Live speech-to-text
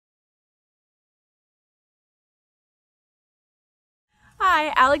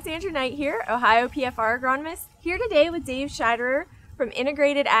Hi, Alexandra Knight here, Ohio PFR Agronomist, here today with Dave Scheiderer from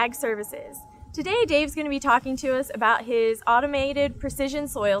Integrated Ag Services. Today Dave's going to be talking to us about his automated precision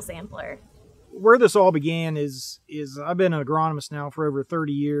soil sampler. Where this all began is I've been an agronomist now for over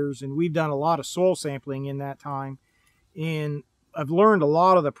 30 years, and we've done a lot of soil sampling in that time, and I've learned a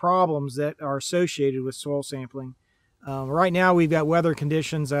lot of the problems that are associated with soil sampling. Right now we've got weather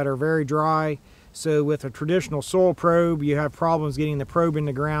conditions that are very dry, so with a traditional soil probe you have problems getting the probe in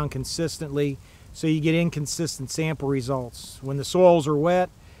the ground consistently, so you get inconsistent sample results. When the soils are wet,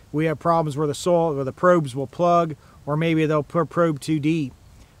 we have problems where the probes will plug, or maybe they'll probe too deep.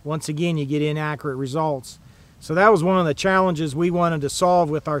 Once again, you get inaccurate results. So that was one of the challenges we wanted to solve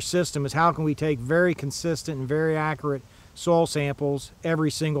with our system, is how can we take very consistent and very accurate soil samples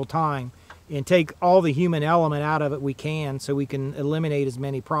every single time and take all the human element out of it we can, so we can eliminate as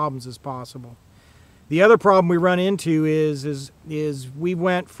many problems as possible. The other problem we run into is we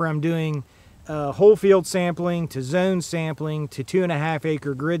went from doing whole field sampling to zone sampling to 2.5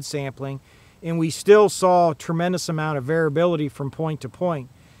 acre grid sampling, and we still saw a tremendous amount of variability from point to point.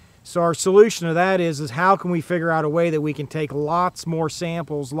 So our solution to that is how can we figure out a way that we can take lots more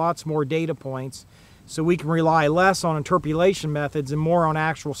samples, lots more data points, so we can rely less on interpolation methods and more on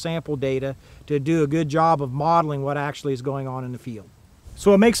actual sample data to do a good job of modeling what actually is going on in the field.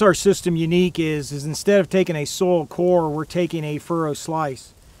 So what makes our system unique is instead of taking a soil core, we're taking a furrow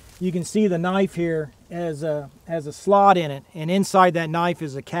slice. You can see the knife here has a slot in it, and inside that knife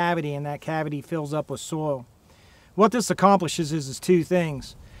is a cavity, and that cavity fills up with soil. What this accomplishes is two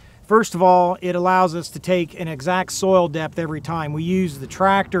things. First of all, it allows us to take an exact soil depth every time. We use the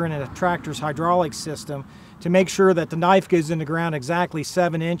tractor and the tractor's hydraulic system to make sure that the knife goes in the ground exactly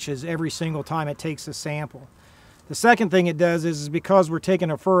 7 inches every single time it takes a sample. The second thing it does is because we're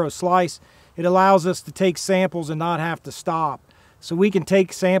taking a furrow slice, it allows us to take samples and not have to stop. So we can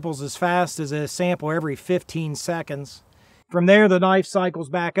take samples as fast as a sample every 15 seconds. From there, the knife cycles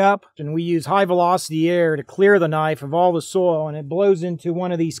back up, and we use high velocity air to clear the knife of all the soil, and it blows into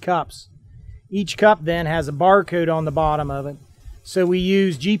one of these cups. Each cup then has a barcode on the bottom of it. So we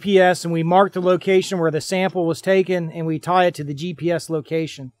use GPS and we mark the location where the sample was taken, and we tie it to the GPS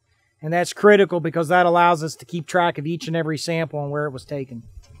location. And that's critical because that allows us to keep track of each and every sample and where it was taken.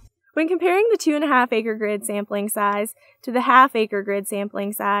 When comparing the 2.5 acre grid sampling size to the 1/2 acre grid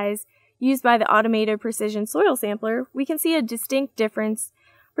sampling size used by the automated precision soil sampler, we can see a distinct difference,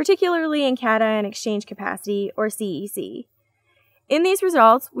 particularly in cation exchange capacity, or CEC. In these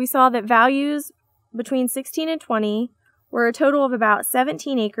results, we saw that values between 16 and 20 were a total of about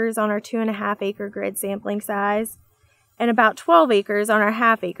 17 acres on our 2.5 acre grid sampling size, and about 12 acres on our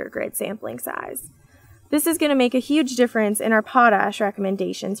 1/2 acre grid sampling size. This is going to make a huge difference in our potash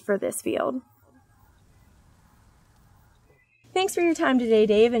recommendations for this field. Thanks for your time today,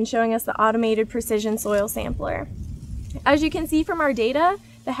 Dave, and showing us the automated precision soil sampler. As you can see from our data,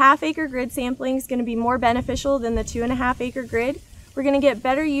 the 1/2 acre grid sampling is going to be more beneficial than the 2.5 acre grid. We're going to get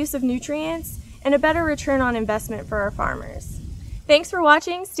better use of nutrients and a better return on investment for our farmers. Thanks for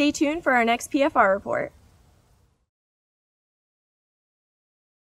watching. Stay tuned for our next PFR report.